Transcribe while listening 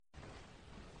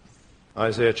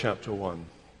Isaiah chapter 1.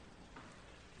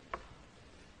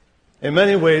 In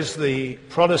many ways, the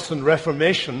Protestant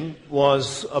Reformation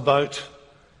was about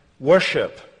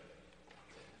worship.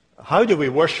 How do we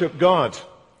worship God?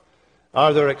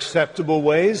 Are there acceptable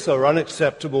ways or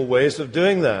unacceptable ways of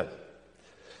doing that?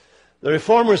 The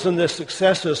Reformers and their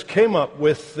successors came up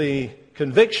with the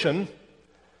conviction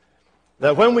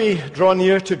that when we draw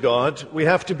near to God, we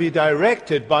have to be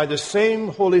directed by the same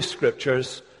Holy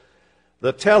Scriptures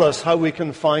that tell us how we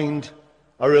can find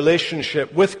a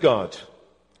relationship with God.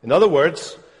 In other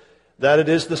words, that it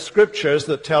is the Scriptures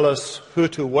that tell us who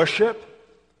to worship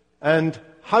and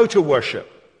how to worship.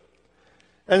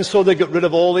 And so they got rid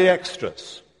of all the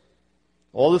extras,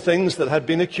 all the things that had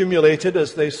been accumulated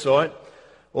as they saw it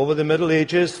over the Middle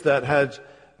Ages that had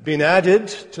been added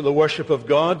to the worship of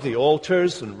God, the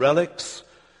altars and relics,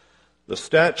 the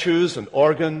statues and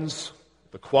organs,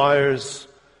 the choirs,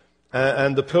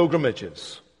 and the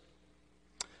pilgrimages.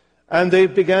 And they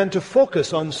began to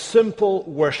focus on simple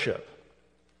worship.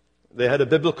 They had a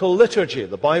biblical liturgy.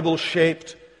 The Bible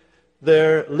shaped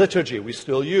their liturgy. We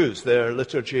still use their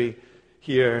liturgy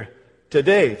here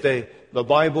today. The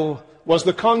Bible was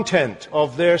the content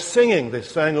of their singing. They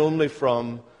sang only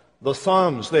from the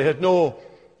Psalms. They had no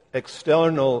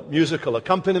external musical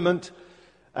accompaniment.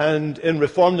 And in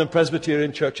Reformed and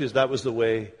Presbyterian churches, that was the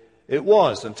way it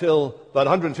was, until about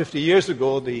 150 years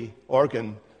ago, the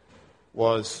organ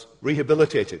was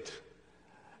rehabilitated.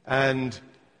 And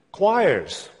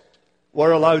choirs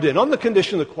were allowed in, on the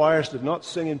condition the choirs did not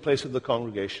sing in place of the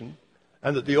congregation,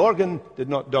 and that the organ did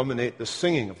not dominate the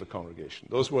singing of the congregation.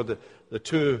 Those were the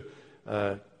two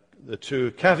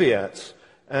caveats,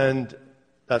 and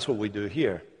that's what we do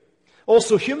here.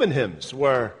 Also, human hymns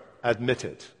were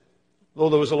admitted. Though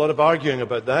there was a lot of arguing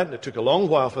about that, and it took a long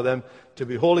while for them to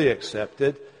be wholly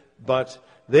accepted, but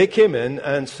they came in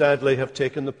and sadly have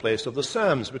taken the place of the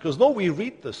Psalms, because though we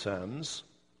read the Psalms,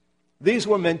 these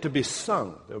were meant to be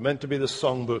sung. They were meant to be the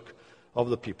songbook of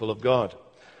the people of God.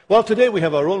 Well, today we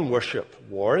have our own worship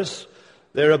wars.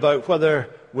 They're about whether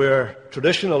we're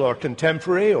traditional or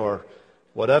contemporary or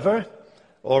whatever,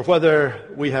 or whether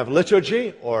we have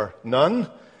liturgy or none.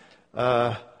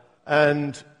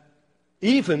 And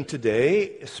even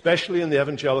today, especially in the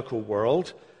evangelical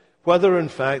world, whether in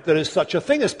fact there is such a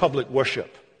thing as public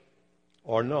worship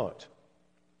or not.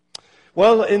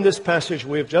 Well, in this passage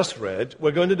we've just read,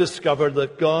 we're going to discover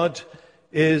that God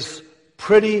is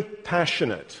pretty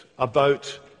passionate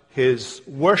about his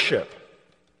worship.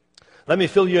 Let me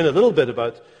fill you in a little bit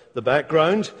about the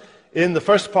background. In the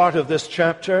first part of this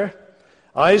chapter,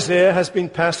 Isaiah has been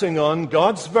passing on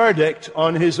God's verdict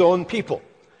on his own people.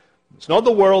 It's not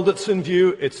the world that's in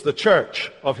view, it's the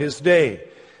church of his day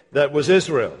that was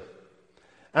Israel.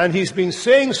 And he's been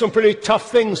saying some pretty tough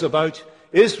things about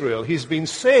Israel. He's been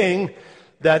saying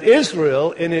that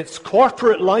Israel, in its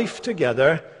corporate life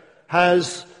together,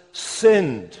 has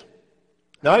sinned.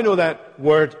 Now, I know that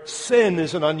word sin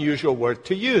is an unusual word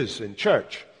to use in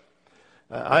church.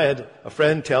 I had a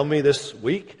friend tell me this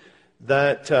week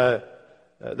that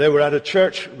they were at a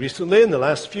church recently, in the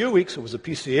last few weeks. It was a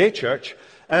PCA church,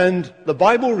 and the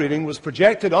Bible reading was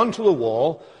projected onto the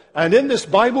wall, and in this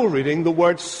Bible reading, the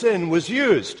word sin was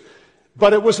used.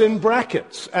 But it was in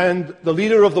brackets, and the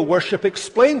leader of the worship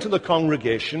explained to the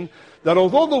congregation that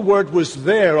although the word was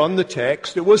there on the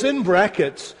text, it was in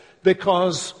brackets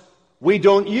because we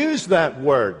don't use that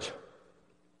word.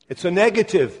 It's a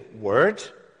negative word.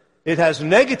 It has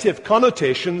negative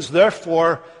connotations,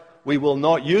 therefore we will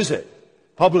not use it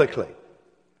publicly.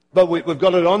 But we've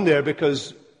got it on there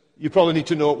because you probably need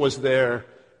to know it was there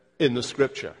in the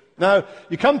Scripture. Now,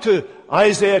 you come to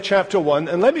Isaiah chapter 1,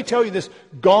 and let me tell you this.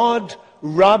 God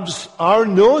rubs our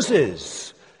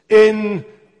noses in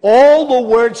all the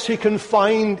words he can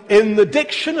find in the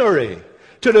dictionary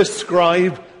to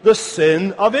describe the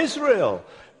sin of Israel.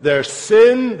 Their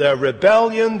sin, their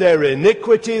rebellion, their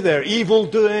iniquity, their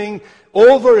evil-doing,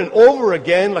 over and over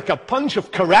again, like a punch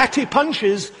of karate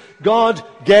punches, God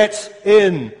gets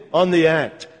in on the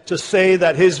act to say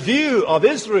that his view of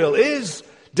Israel is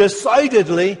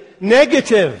decidedly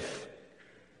negative.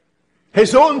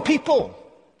 His own people.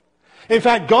 In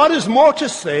fact, God has more to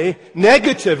say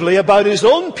negatively about his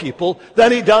own people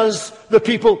than he does the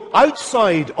people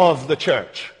outside of the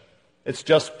church. It's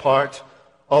just part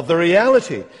of the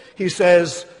reality. He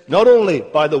says, not only,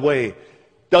 by the way,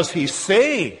 does he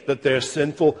say that they're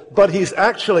sinful, but he's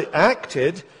actually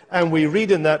acted, and we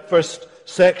read in that first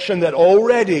section that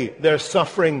already they're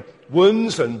suffering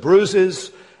wounds and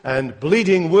bruises and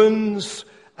bleeding wounds,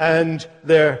 and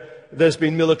there's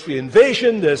been military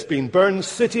invasion, there's been burned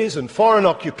cities and foreign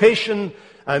occupation,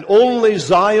 and only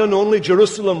Zion, only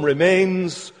Jerusalem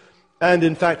remains. And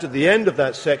in fact, at the end of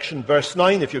that section, verse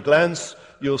 9, if you glance,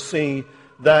 you'll see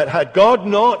that had God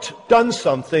not done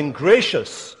something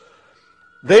gracious,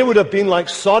 they would have been like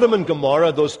Sodom and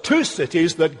Gomorrah, those two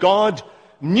cities that God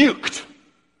nuked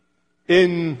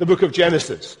in the book of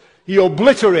Genesis. He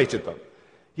obliterated them.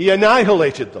 He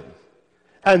annihilated them.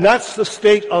 And that's the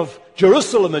state of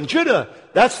Jerusalem and Judah.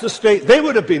 That's the state they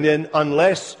would have been in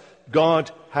unless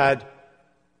God had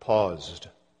paused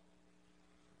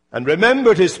and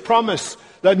remembered his promise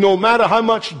that no matter how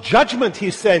much judgment he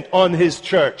sent on his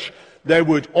church, there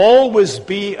would always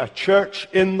be a church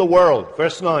in the world.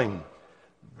 Verse 9,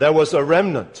 there was a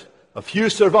remnant, a few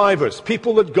survivors,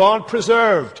 people that God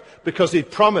preserved because he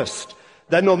promised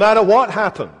that no matter what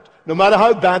happened, no matter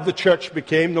how bad the church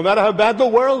became, no matter how bad the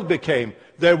world became,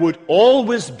 there would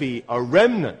always be a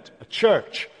remnant, a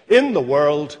church in the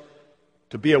world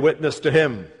to be a witness to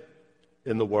him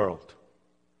in the world.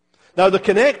 Now, the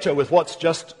connector with what's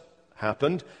just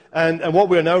happened and what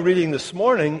we're now reading this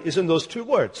morning is in those two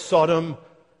words, Sodom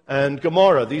and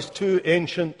Gomorrah, these two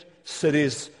ancient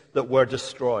cities that were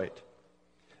destroyed.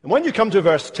 And when you come to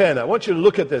verse 10, I want you to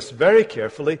look at this very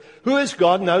carefully. Who is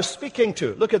God now speaking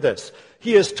to? Look at this.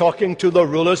 He is talking to the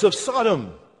rulers of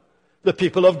Sodom, the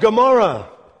people of Gomorrah.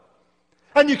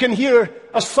 And you can hear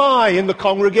a sigh in the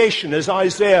congregation as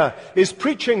Isaiah is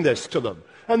preaching this to them.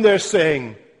 And they're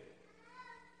saying,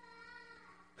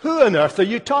 who on earth are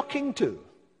you talking to?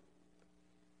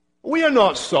 We are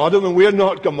not Sodom and we are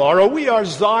not Gomorrah. We are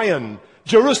Zion,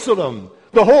 Jerusalem,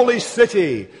 the holy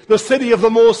city, the city of the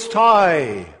Most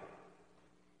High.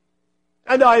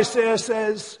 And Isaiah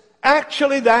says,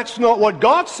 actually, that's not what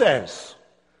God says.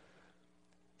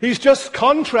 He's just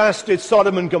contrasted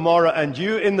Sodom and Gomorrah and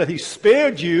you in that he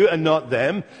spared you and not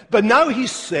them. But now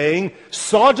he's saying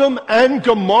Sodom and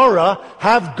Gomorrah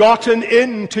have gotten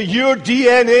into your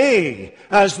DNA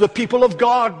as the people of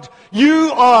God.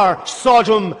 You are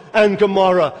Sodom and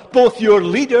Gomorrah, both your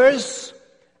leaders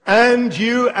and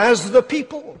you as the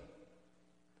people.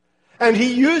 And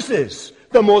he uses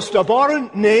the most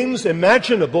abhorrent names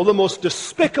imaginable, the most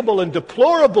despicable and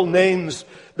deplorable names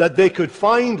that they could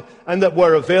find and that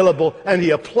were available, and he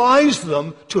applies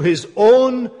them to his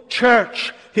own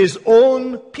church, his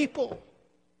own people.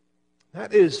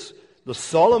 That is the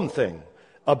solemn thing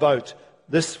about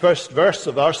this first verse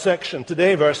of our section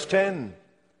today, verse 10.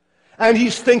 And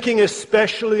he's thinking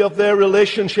especially of their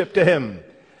relationship to him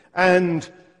and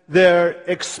their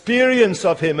experience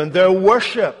of him and their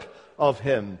worship of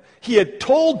him. He had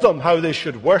told them how they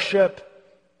should worship.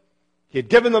 He had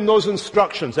given them those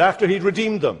instructions after he'd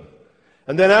redeemed them.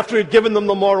 And then after he'd given them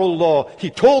the moral law, he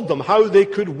told them how they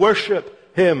could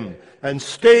worship him and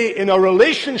stay in a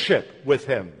relationship with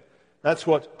him. That's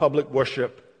what public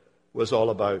worship was all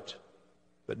about.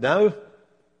 But now,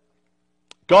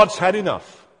 God's had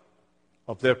enough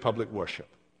of their public worship.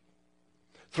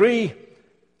 3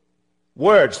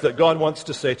 words that God wants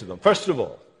to say to them. First of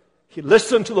all,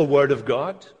 listen to the word of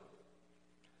God,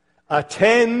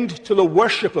 attend to the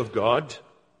worship of God,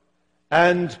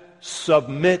 and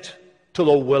submit to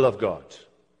the will of God.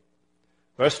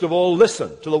 First of all,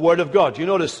 listen to the word of God. You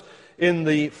notice in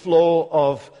the flow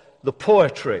of the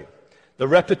poetry, the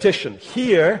repetition,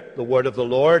 hear the word of the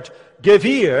Lord, give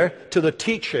ear to the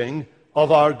teaching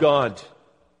of our God.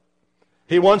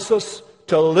 He wants us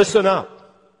to listen up.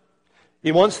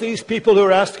 He wants these people who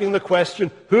are asking the question,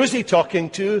 who is he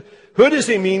talking to? Who does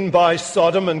he mean by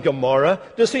Sodom and Gomorrah?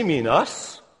 Does he mean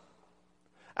us?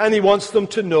 And he wants them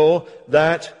to know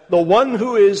that the one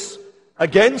who is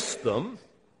against them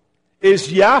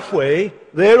is Yahweh,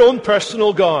 their own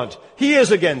personal God. He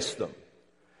is against them.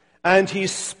 And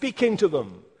he's speaking to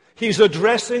them. He's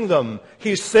addressing them.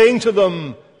 He's saying to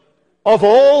them, of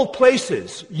all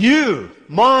places, you,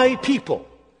 my people,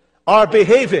 are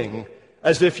behaving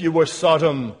as if you were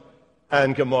Sodom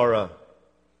and Gomorrah.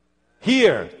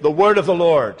 Hear the word of the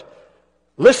Lord.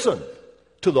 Listen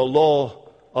to the law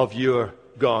of your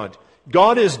God.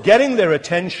 God is getting their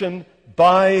attention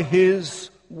by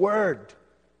his word.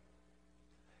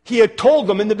 He had told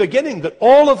them in the beginning that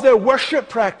all of their worship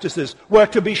practices were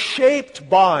to be shaped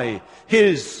by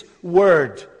his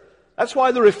word. That's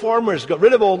why the reformers got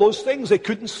rid of all those things. They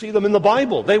couldn't see them in the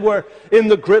Bible. They were in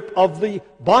the grip of the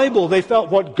Bible. They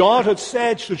felt what God had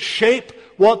said should shape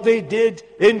what they did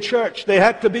in church. They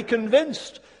had to be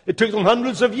convinced. It took them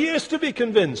hundreds of years to be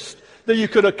convinced that you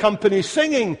could accompany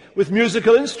singing with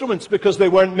musical instruments because they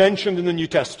weren't mentioned in the New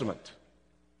Testament.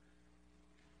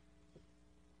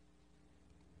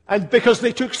 And because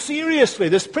they took seriously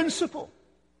this principle.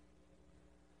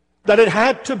 that it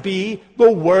had to be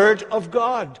the Word of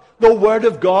God. The Word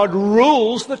of God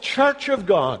rules the church of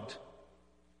God.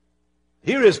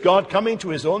 Here is God coming to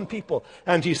his own people,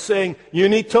 and he's saying, you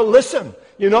need to listen.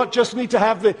 You not just need to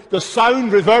have the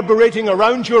sound reverberating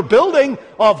around your building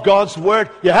of God's Word.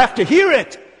 You have to hear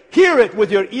it. Hear it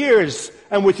with your ears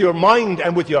and with your mind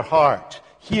and with your heart.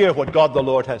 Hear what God the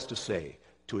Lord has to say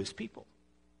to his people.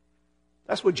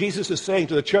 That's what Jesus is saying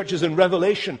to the churches in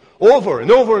Revelation over and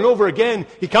over and over again.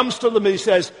 He comes to them and he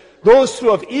says, those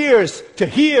who have ears to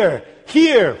hear,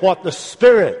 hear what the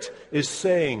Spirit is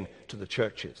saying to the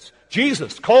churches.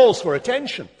 Jesus calls for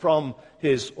attention from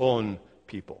his own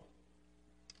people.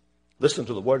 Listen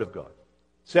to the Word of God.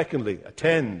 Secondly,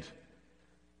 attend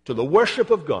to the worship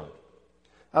of God.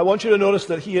 I want you to notice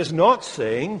that he is not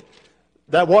saying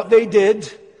that what they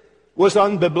did was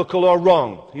unbiblical or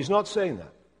wrong. He's not saying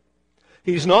that.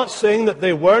 He's not saying that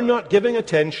they were not giving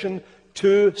attention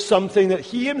to something that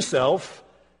he himself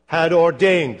had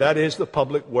ordained. That is the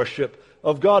public worship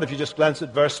of God. If you just glance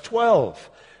at verse 12,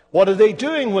 what are they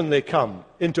doing when they come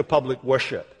into public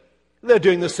worship? They're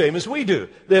doing the same as we do.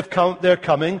 They're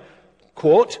coming,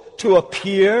 quote, to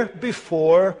appear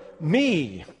before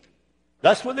me.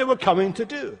 That's what they were coming to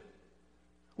do.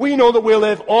 We know that we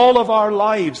live all of our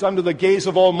lives under the gaze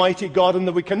of Almighty God and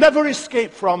that we can never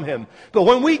escape from him. But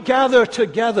when we gather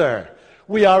together,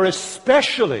 we are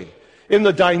especially in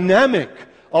the dynamic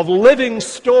of living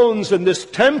stones in this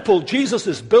temple Jesus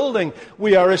is building.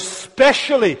 We are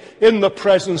especially in the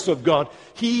presence of God.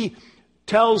 He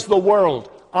tells the world,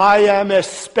 I am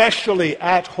especially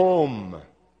at home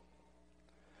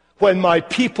when my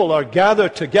people are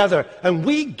gathered together. And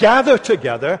we gather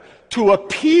together to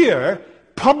appear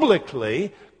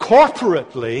publicly,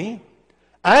 corporately,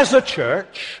 as a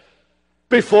church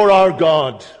before our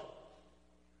God.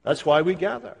 That's why we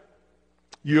gather.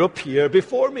 You appear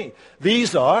before me.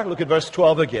 These are, look at verse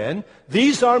 12 again,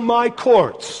 these are my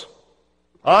courts.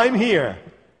 I'm here.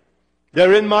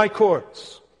 They're in my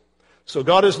courts. So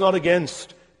God is not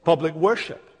against public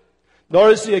worship,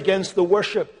 nor is he against the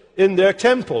worship in their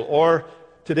temple, or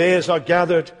today as our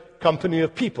gathered company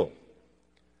of people.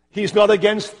 He's not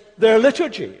against their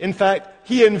liturgy. In fact,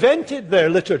 he invented their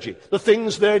liturgy, the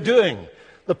things they're doing,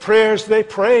 the prayers they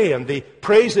pray, and the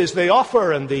praises they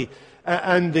offer, and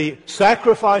the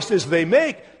sacrifices they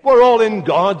make were all in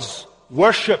God's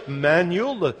worship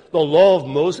manual, the law of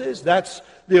Moses. That's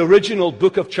the original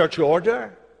book of church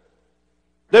order.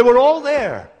 They were all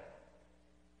there.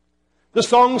 The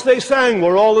songs they sang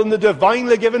were all in the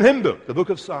divinely given hymn book, the book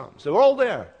of Psalms. They were all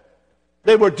there.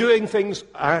 They were doing things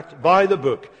by the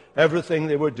book. Everything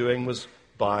they were doing was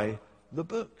by the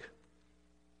book.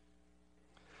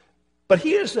 But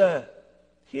here's the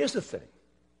thing.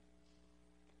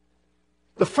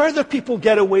 The further people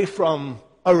get away from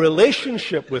a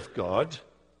relationship with God,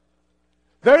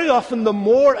 very often the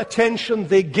more attention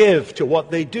they give to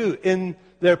what they do in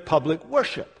their public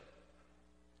worship.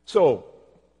 So,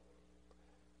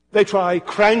 they try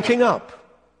cranking up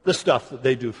the stuff that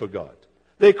they do for God.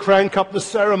 They crank up the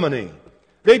ceremony.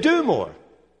 They do more.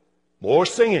 More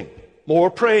singing, more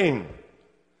praying.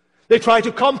 They try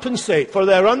to compensate for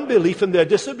their unbelief and their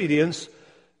disobedience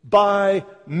by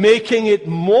making it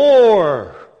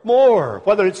more,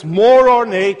 whether it's more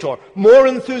ornate or more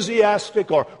enthusiastic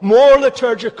or more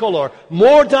liturgical or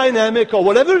more dynamic or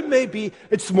whatever it may be,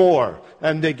 it's more.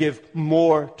 And they give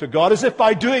more to God, as if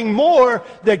by doing more,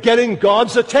 they're getting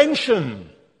God's attention.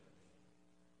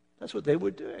 That's what they were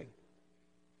doing.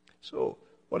 So,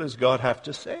 what does God have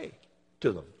to say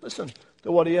to them? Listen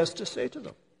to what he has to say to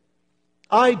them.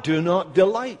 I do not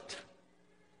delight.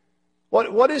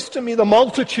 What is to me the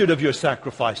multitude of your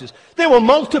sacrifices? They were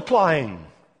multiplying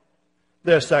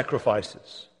their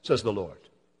sacrifices, says the Lord.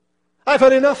 I've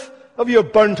had enough of your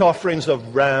burnt offerings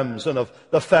of rams and of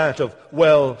the fat of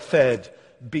well-fed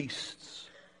beasts.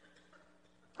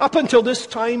 Up until this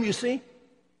time, you see,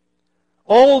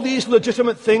 all these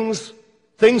legitimate things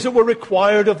that were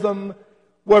required of them,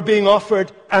 were being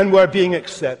offered and were being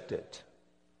accepted.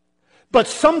 But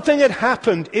something had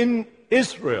happened in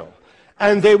Israel,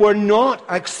 and they were not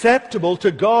acceptable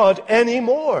to God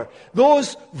anymore.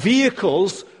 Those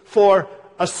vehicles for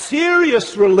a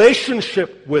serious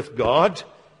relationship with God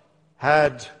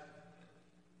had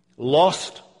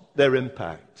lost their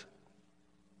impact.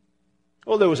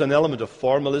 Oh, there was an element of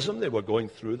formalism. They were going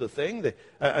through the thing,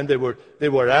 and they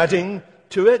were adding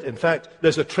to it. In fact,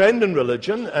 there's a trend in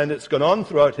religion, and it's gone on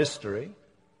throughout history,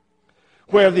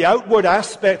 where the outward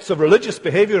aspects of religious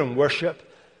behavior and worship,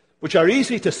 which are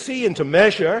easy to see and to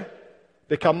measure,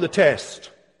 become the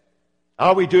test.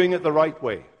 Are we doing it the right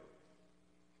way?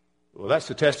 Well, that's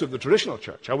the test of the traditional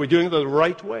church. Are we doing it the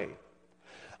right way?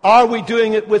 Are we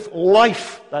doing it with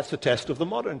life? That's the test of the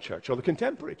modern church or the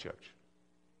contemporary church.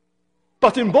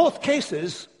 But in both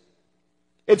cases,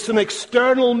 it's an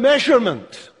external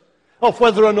measurement of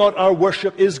whether or not our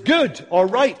worship is good or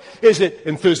right. Is it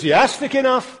enthusiastic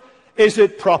enough? Is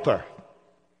it proper?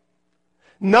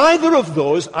 Neither of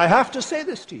those, I have to say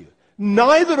this to you,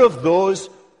 neither of those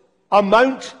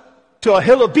amount to a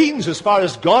hill of beans as far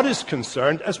as God is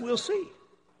concerned, as we'll see.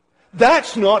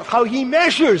 That's not how he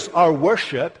measures our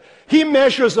worship. He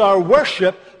measures our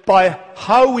worship by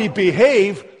how we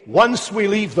behave once we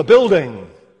leave the building.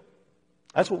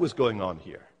 That's what was going on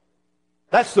here.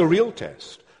 That's the real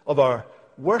test of our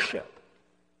worship.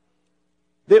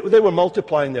 They were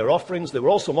multiplying their offerings. They were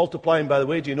also multiplying, by the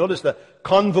way, do you notice the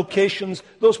convocations?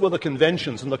 Those were the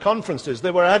conventions and the conferences.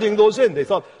 They were adding those in. They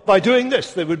thought by doing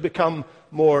this, they would become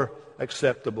more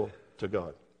acceptable to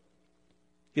God.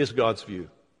 Here's God's view.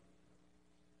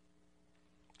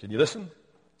 Can you listen?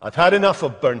 I've had enough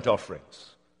of burnt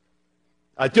offerings.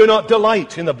 I do not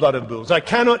delight in the blood of bulls. I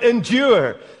cannot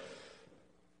endure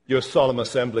your solemn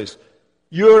assemblies.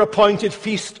 Your appointed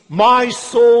feast, my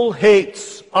soul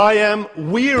hates. I am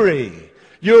weary.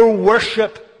 Your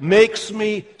worship makes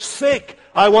me sick.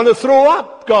 I want to throw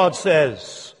up, God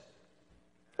says.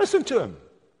 Listen to him.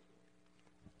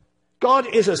 God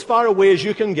is as far away as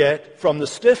you can get from the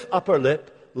stiff upper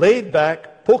lip, laid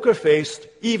back, poker-faced,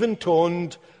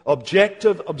 even-toned,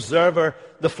 objective observer,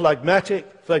 the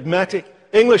phlegmatic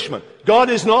Englishman. God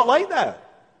is not like that.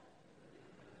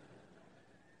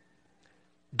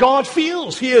 God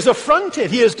feels he is affronted,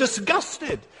 he is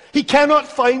disgusted. He cannot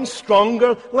find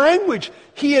stronger language.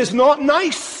 He is not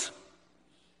nice.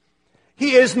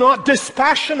 He is not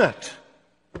dispassionate.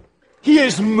 He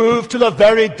is moved to the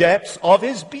very depths of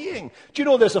his being. Do you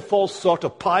know there's a false sort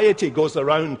of piety goes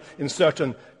around in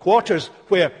certain quarters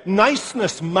where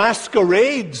niceness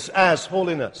masquerades as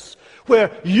holiness,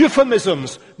 where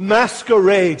euphemisms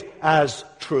masquerade as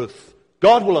truth.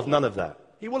 God will have none of that.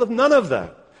 He will have none of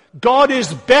that. God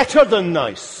is better than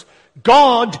nice.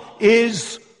 God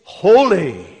is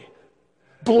holy.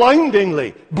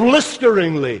 Blindingly,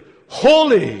 blisteringly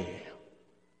holy.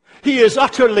 He is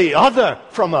utterly other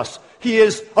from us. He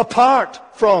is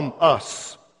apart from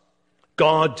us.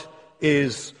 God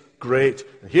is great.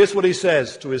 And here's what he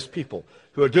says to his people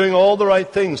who are doing all the right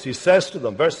things. He says to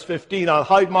them, verse 15, I'll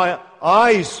hide my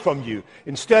eyes from you.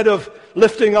 Instead of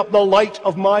lifting up the light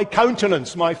of my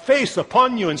countenance, my face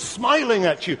upon you and smiling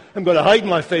at you, I'm going to hide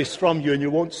my face from you and you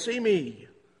won't see me.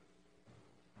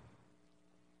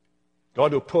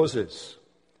 God opposes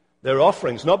their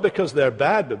offerings, not because they're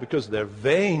bad, but because they're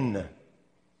vain.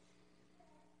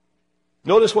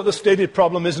 Notice what the stated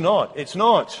problem is not. It's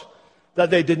not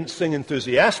that they didn't sing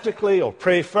enthusiastically or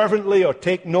pray fervently or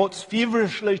take notes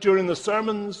feverishly during the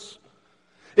sermons.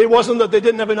 It wasn't that they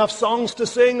didn't have enough songs to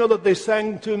sing or that they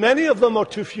sang too many of them or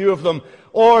too few of them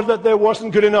or that there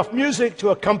wasn't good enough music to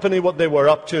accompany what they were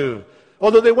up to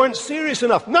or that they weren't serious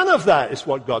enough. None of that is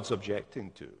what God's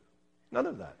objecting to. None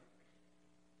of that.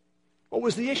 What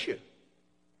was the issue?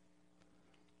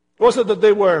 Was it that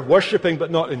they were worshipping but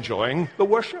not enjoying the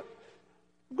worship?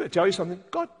 I'm going to tell you something.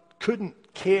 God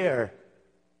couldn't care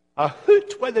a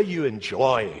hoot whether you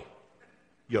enjoy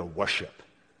your worship.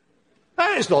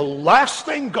 That is the last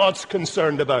thing God's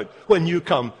concerned about when you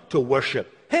come to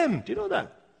worship Him. Do you know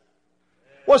that?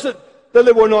 Was it that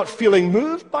they were not feeling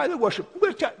moved by the worship?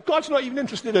 God's not even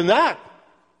interested in that.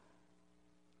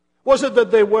 Was it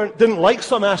that they didn't like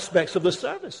some aspects of the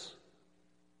service?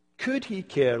 Could He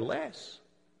care less?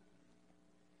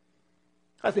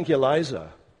 I think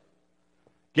Eliza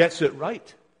gets it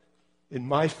right in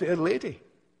My Fair Lady.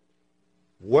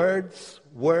 Words,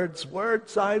 words,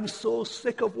 words. I'm so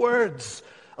sick of words.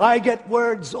 I get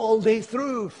words all day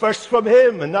through, first from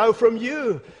him and now from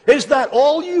you. Is that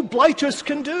all you blighters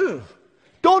can do?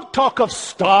 Don't talk of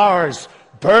stars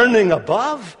burning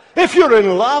above. If you're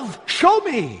in love, show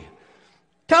me.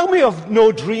 Tell me of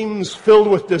no dreams filled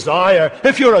with desire.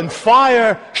 If you're on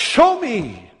fire, show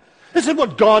me. This is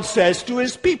what God says to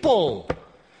his people.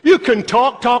 You can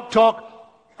talk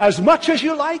as much as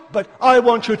you like, but I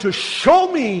want you to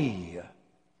show me.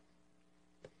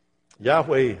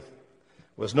 Yahweh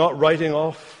was not writing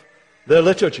off their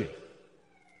liturgy,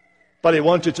 but he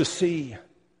wanted to see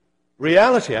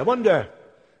reality. I wonder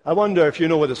if you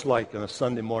know what it's like on a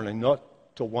Sunday morning not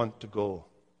to want to go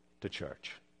to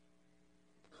church.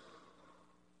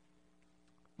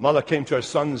 Mother came to her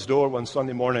son's door one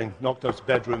Sunday morning, knocked on his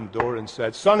bedroom door and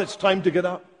said, "Son, it's time to get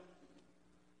up."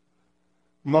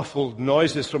 Muffled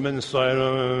noises from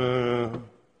inside.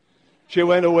 She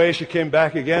went away. She came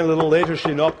back again a little later.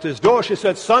 She knocked his door. She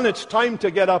said, "Son, it's time to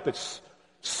get up. It's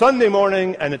Sunday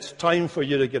morning, and it's time for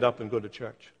you to get up and go to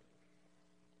church."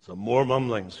 Some more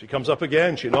mumblings. She comes up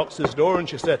again. She knocks his door, and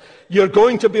she said, "You're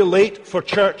going to be late for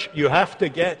church. You have to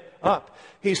get up."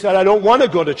 He said, "I don't want to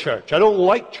go to church. I don't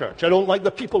like church. I don't like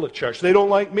the people at church. They don't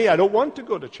like me. I don't want to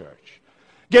go to church.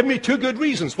 Give me 2 good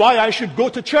reasons why I should go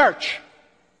to church."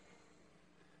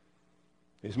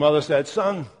 His mother said,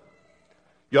 "Son,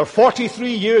 you're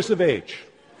 43 years of age.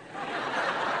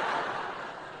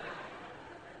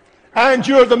 And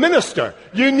you're the minister.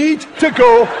 You need to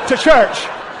go to church."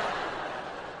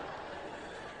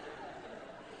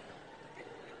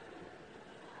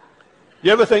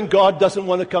 You ever think God doesn't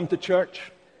want to come to church?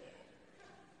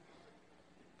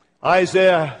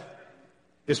 Isaiah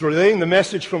is relaying the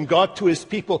message from God to his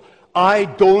people. I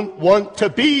don't want to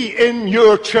be in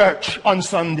your church on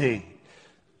Sunday.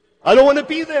 I don't want to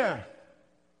be there.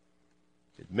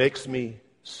 It makes me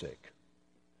sick.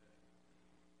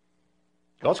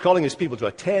 God's calling his people to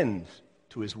attend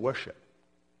to his worship.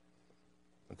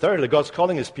 And thirdly, God's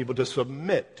calling his people to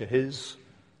submit to his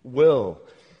will.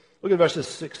 Look at verses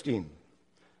 16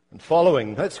 and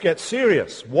following. Let's get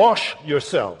serious. Wash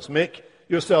yourselves. Make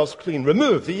yourselves clean.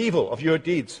 Remove the evil of your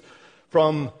deeds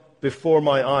from before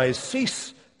my eyes.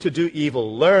 Cease to do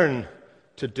evil. Learn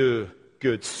to do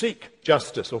good. Seek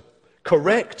justice.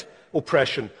 Correct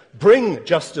oppression. Bring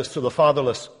justice to the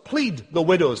fatherless. Plead the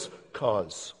widow's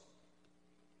cause.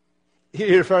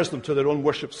 He refers them to their own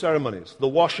worship ceremonies. The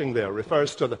washing there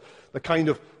refers to the kind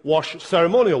of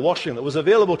ceremonial washing that was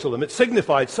available to them. It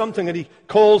signified something, and he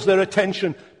calls their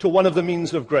attention to one of the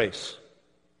means of grace.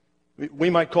 We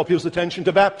might call people's attention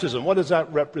to baptism. What does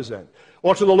that represent?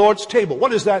 Or to the Lord's table.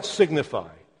 What does that signify?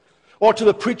 Or to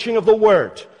the preaching of the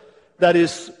word that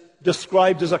is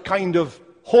described as a kind of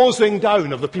hosing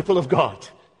down of the people of God.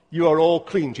 You are all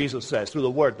clean, Jesus says, through the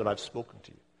word that I've spoken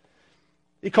to you.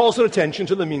 He calls their attention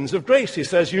to the means of grace. He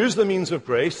says, use the means of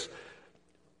grace,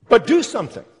 but do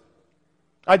something.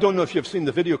 I don't know if you've seen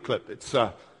the video clip. It's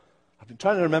I've been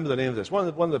trying to remember the name of this. One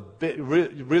of the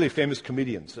really famous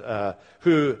comedians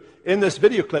who, in this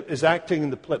video clip, is acting in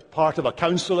the part of a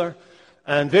counselor.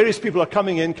 And various people are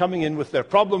coming in with their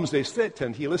problems. They sit,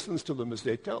 and he listens to them as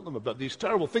they tell them about these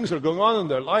terrible things that are going on in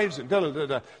their lives. And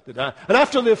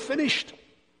after they've finished,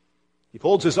 he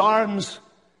folds his arms,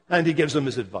 and he gives them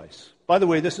his advice. By the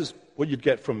way, this is what you'd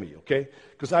get from me, okay?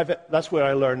 Because that's where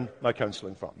I learn my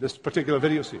counseling from, this particular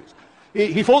video series.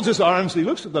 He folds his arms, he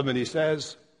looks at them, and he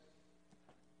says,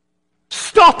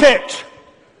 "Stop it!"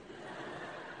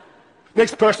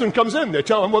 Next person comes in, they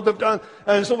tell him what they've done,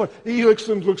 and so forth. He looks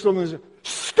at them, and says,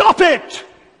 "Stop it!"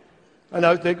 And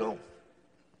out they go.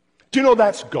 Do you know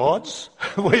that's God's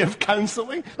way of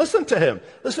counseling? Listen to him.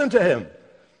 Listen to him.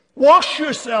 Wash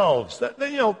yourselves.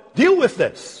 Deal with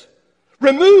this.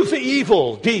 Remove the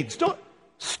evil deeds. Don't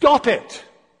stop it.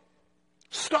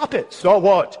 Stop it. So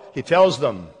what? He tells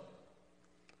them,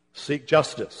 seek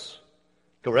justice,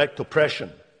 correct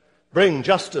oppression, bring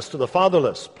justice to the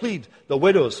fatherless, plead the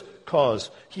widow's cause.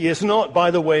 He is not,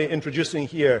 by the way, introducing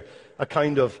here a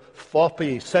kind of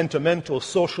floppy, sentimental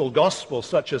social gospel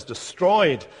such as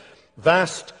destroyed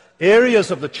vast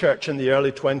areas of the church in the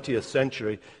early 20th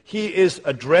century. He is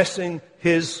addressing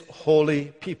his holy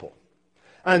people.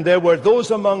 And there were those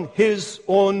among his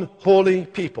own holy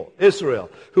people, Israel,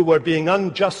 who were being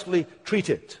unjustly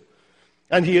treated.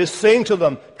 And he is saying to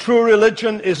them, true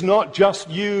religion is not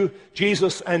just you,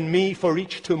 Jesus, and me for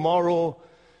each tomorrow,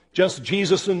 just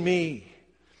Jesus and me.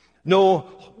 No,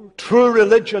 true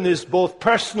religion is both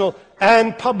personal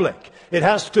and public. It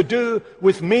has to do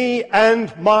with me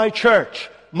and my church,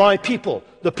 my people,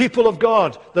 the people of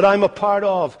God that I'm a part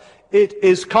of. It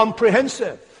is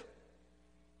comprehensive.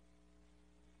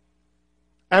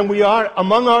 And we are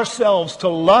among ourselves to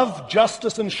love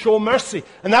justice and show mercy.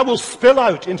 And that will spill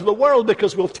out into the world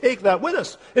because we'll take that with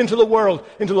us into the world,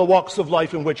 into the walks of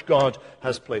life in which God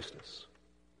has placed us.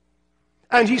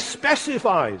 And he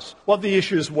specifies what the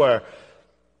issues were.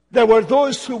 There were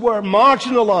those who were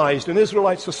marginalized in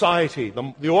Israelite society,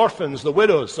 the orphans, the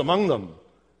widows among them.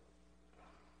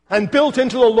 And built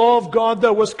into the law of God,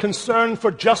 there was concern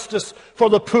for justice for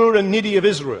the poor and needy of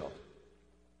Israel.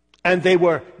 And they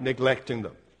were neglecting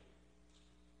them.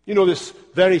 You know, this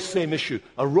very same issue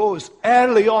arose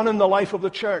early on in the life of the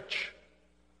church.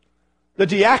 The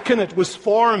diaconate was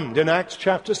formed in Acts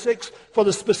chapter 6 for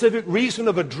the specific reason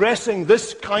of addressing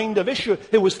this kind of issue.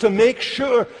 It was to make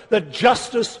sure that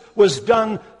justice was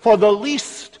done for the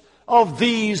least of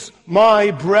these, my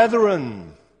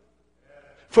brethren.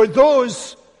 For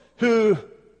those who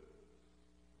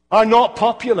are not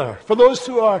popular, for those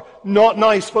who are not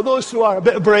nice, for those who are a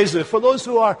bit abrasive, for those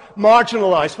who are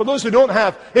marginalized, for those who don't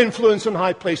have influence in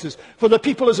high places, for the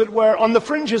people, as it were, on the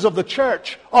fringes of the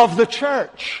church,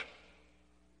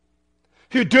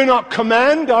 who do not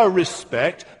command our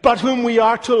respect, but whom we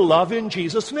are to love in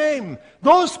Jesus' name.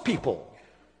 Those people.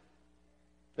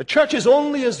 The church is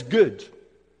only as good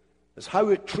as how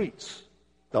it treats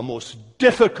the most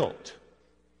difficult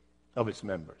of its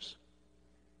members.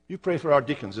 You pray for our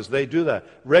deacons as they do that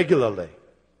regularly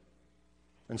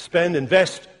and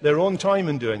invest their own time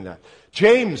in doing that.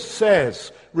 James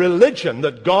says, religion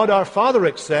that God our Father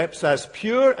accepts as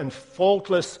pure and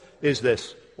faultless is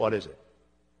this. What is it?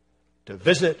 To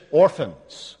visit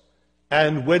orphans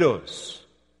and widows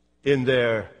in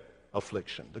their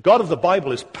affliction. The God of the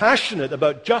Bible is passionate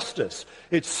about justice.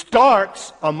 It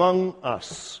starts among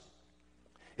us.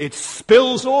 It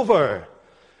spills over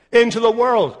into the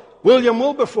world. William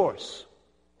Wilberforce,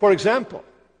 for example,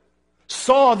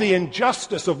 saw the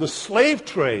injustice of the slave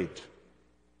trade,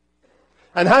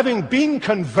 and having been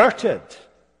converted,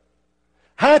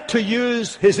 had to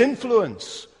use his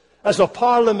influence as a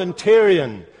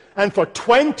parliamentarian, and for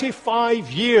 25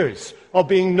 years of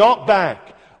being knocked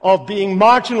back, of being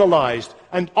marginalized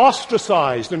and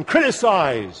ostracized and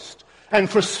criticized and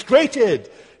frustrated,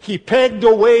 he pegged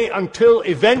away until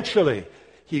eventually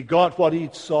he got what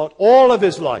he'd sought all of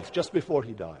his life just before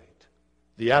he died,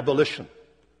 the abolition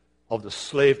of the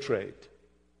slave trade.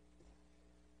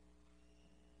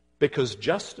 Because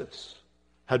justice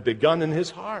had begun in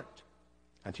his heart,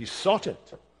 and he sought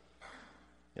it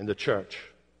in the church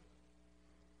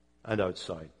and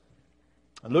outside.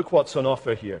 And look what's on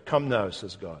offer here. Come now,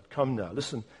 says God. Come now.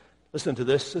 Listen to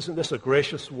this. Isn't this a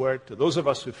gracious word to those of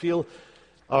us who feel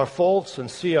our faults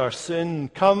and see our sin?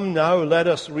 Come now, let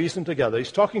us reason together.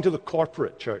 He's talking to the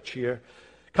corporate church here.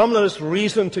 Come, let us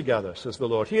reason together, says the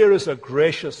Lord. Here is a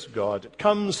gracious God. It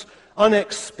comes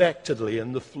unexpectedly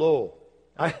in the flow.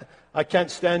 I can't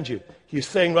stand you. He's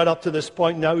saying right up to this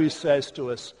point, now he says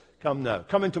to us, come now.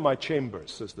 Come into my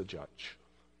chambers, says the judge.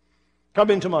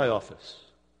 Come into my office.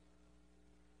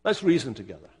 Let's reason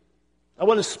together. I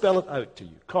want to spell it out to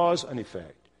you, cause and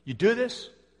effect. You do this,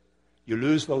 you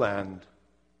lose the land.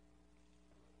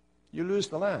 You lose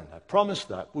the land. I promised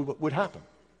that would happen.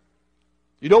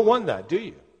 You don't want that, do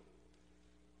you?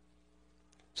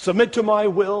 Submit to my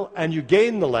will, and you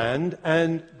gain the land,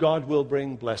 and God will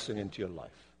bring blessing into your life.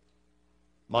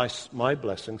 My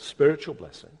blessing, spiritual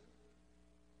blessing.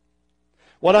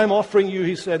 What I'm offering you,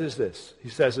 he says,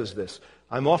 is this.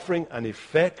 I'm offering an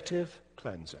effective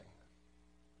cleansing.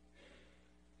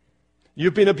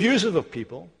 You've been abusive of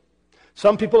people.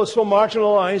 Some people are so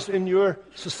marginalized in your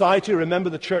society. Remember,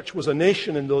 the church was a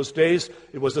nation in those days.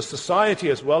 It was a society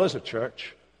as well as a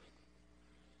church.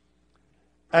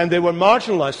 And they were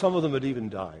marginalized. Some of them had even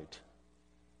died.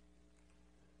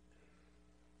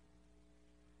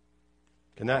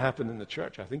 Can that happen in the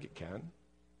church? I think it can.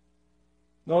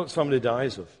 Not that somebody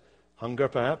dies of hunger,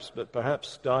 perhaps, but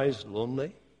perhaps dies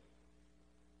lonely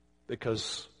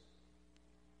because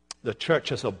the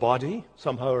church as a body,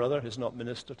 somehow or other, has not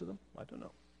ministered to them. I don't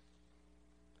know.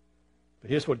 But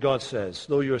here's what God says.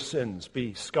 Though your sins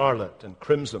be scarlet and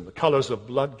crimson, the colors of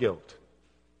blood guilt,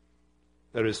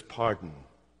 there is pardon.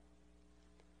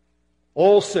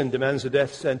 All sin demands a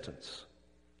death sentence.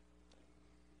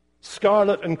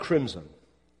 Scarlet and crimson.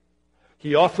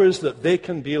 He offers that they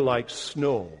can be like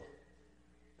snow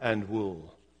and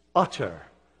wool. Utter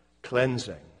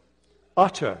cleansing.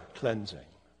 Utter cleansing.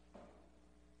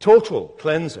 Total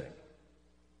cleansing.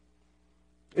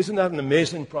 Isn't that an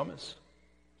amazing promise?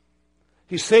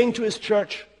 He's saying to his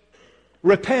church,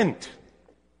 repent.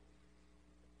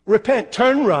 Repent.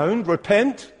 Turn round.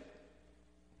 Repent.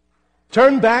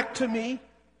 Turn back to me.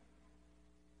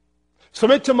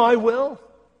 Submit to my will.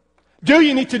 Do what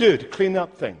you need to do to clean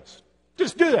up things.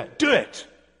 Just do that. Do it.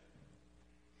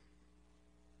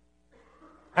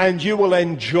 And you will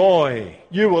enjoy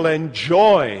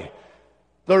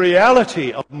the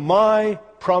reality of my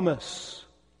promise.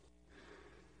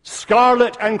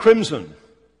 Scarlet and crimson,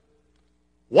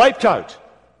 wiped out,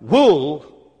 wool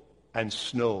and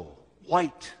snow,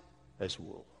 white as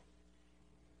wool,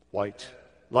 white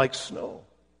like snow.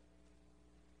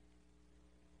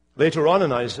 Later on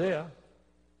in Isaiah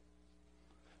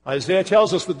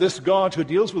tells us that this God who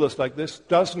deals with us like this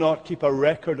does not keep a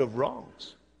record of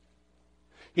wrongs.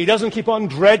 He doesn't keep on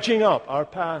dredging up our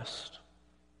past.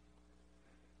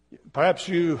 Perhaps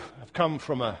you have come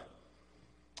from a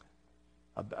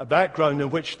background in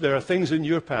which there are things in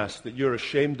your past that you're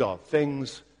ashamed of,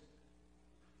 things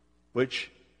which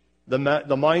the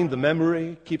mind, the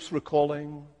memory keeps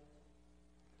recalling.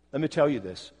 Let me tell you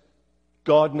this.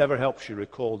 God never helps you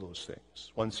recall those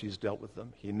things once he's dealt with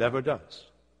them. He never does.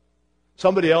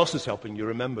 Somebody else is helping you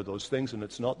remember those things, and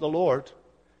it's not the Lord.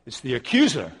 It's the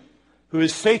accuser, who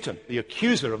is Satan, the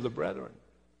accuser of the brethren.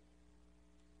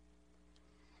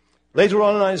 Later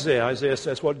on in Isaiah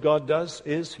says what God does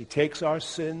is he takes our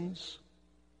sins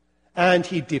and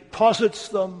he deposits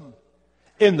them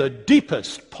in the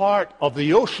deepest part of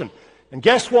the ocean. And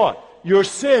guess what? Your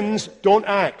sins don't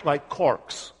act like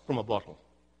corks from a bottle.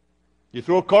 You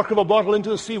throw a cork of a bottle into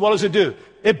the sea, what does it do?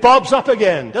 It bobs up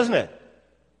again, doesn't it?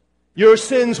 Your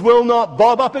sins will not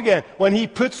bob up again. When he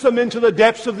puts them into the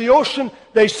depths of the ocean,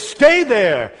 they stay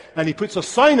there. And he puts a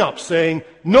sign up saying,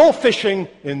 no fishing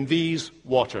in these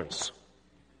waters.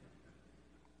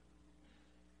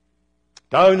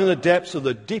 Down in the depths of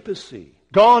the deepest sea.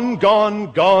 Gone,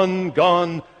 gone, gone,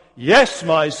 gone. Yes,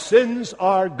 my sins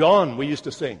are gone, we used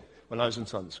to sing when I was in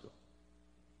Sunday school.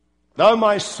 Now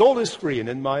my soul is free, and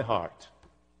in my heart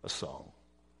a song.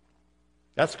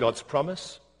 That's God's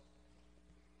promise.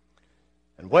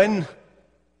 And when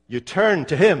you turn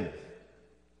to him,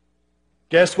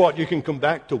 guess what? You can come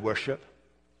back to worship.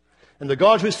 And the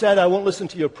God who said, I won't listen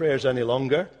to your prayers any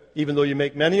longer, even though you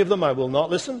make many of them, I will not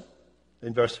listen,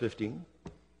 in verse 15,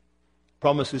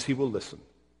 promises he will listen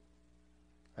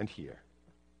and hear.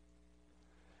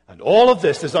 And all of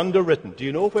this is underwritten. Do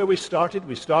you know where we started?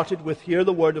 We started with, hear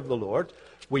the word of the Lord.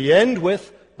 We end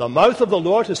with, the mouth of the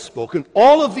Lord has spoken.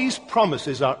 All of these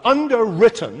promises are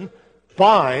underwritten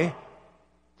by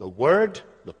the word,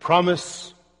 the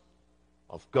promise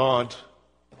of God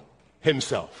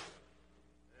himself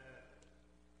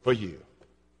for you.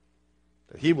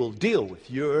 That he will deal with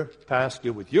your past,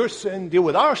 deal with your sin, deal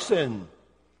with our sin,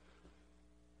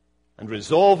 and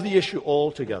resolve the issue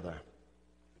altogether.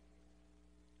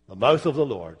 The mouth of the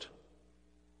Lord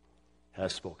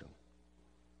has spoken.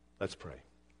 Let's pray.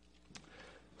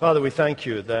 Father, we thank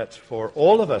you that for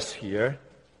all of us here,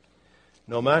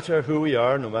 no matter who we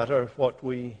are, no matter what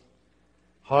we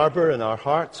harbor in our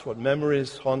hearts, what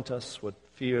memories haunt us, what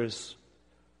fears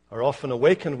are often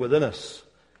awakened within us,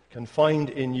 can find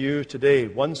in you today,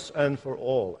 once and for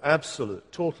all, absolute,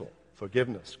 total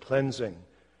forgiveness, cleansing,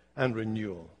 and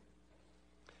renewal.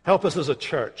 Help us as a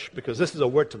church, because this is a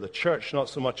word to the church, not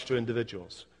so much to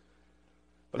individuals.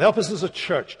 But help us as a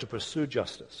church to pursue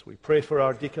justice. We pray for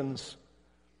our deacons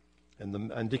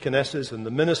and deaconesses and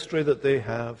the ministry that they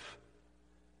have.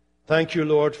 Thank you,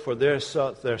 Lord, for their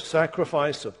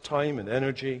sacrifice of time and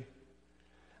energy,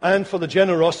 and for the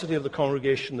generosity of the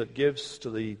congregation that gives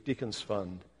to the Deacons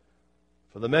Fund,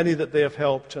 for the many that they have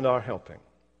helped and are helping.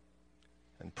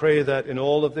 And pray that in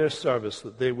all of their service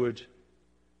that they would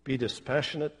be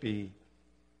dispassionate, be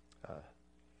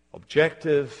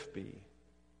objective, be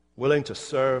willing to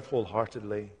serve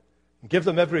wholeheartedly. And give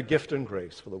them every gift and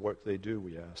grace for the work they do,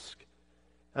 we ask.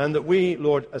 And that we,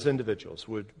 Lord, as individuals,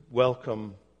 would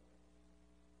welcome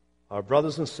our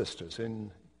brothers and sisters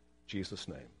in Jesus'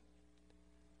 name.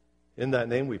 In that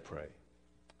name we pray.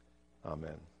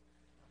 Amen.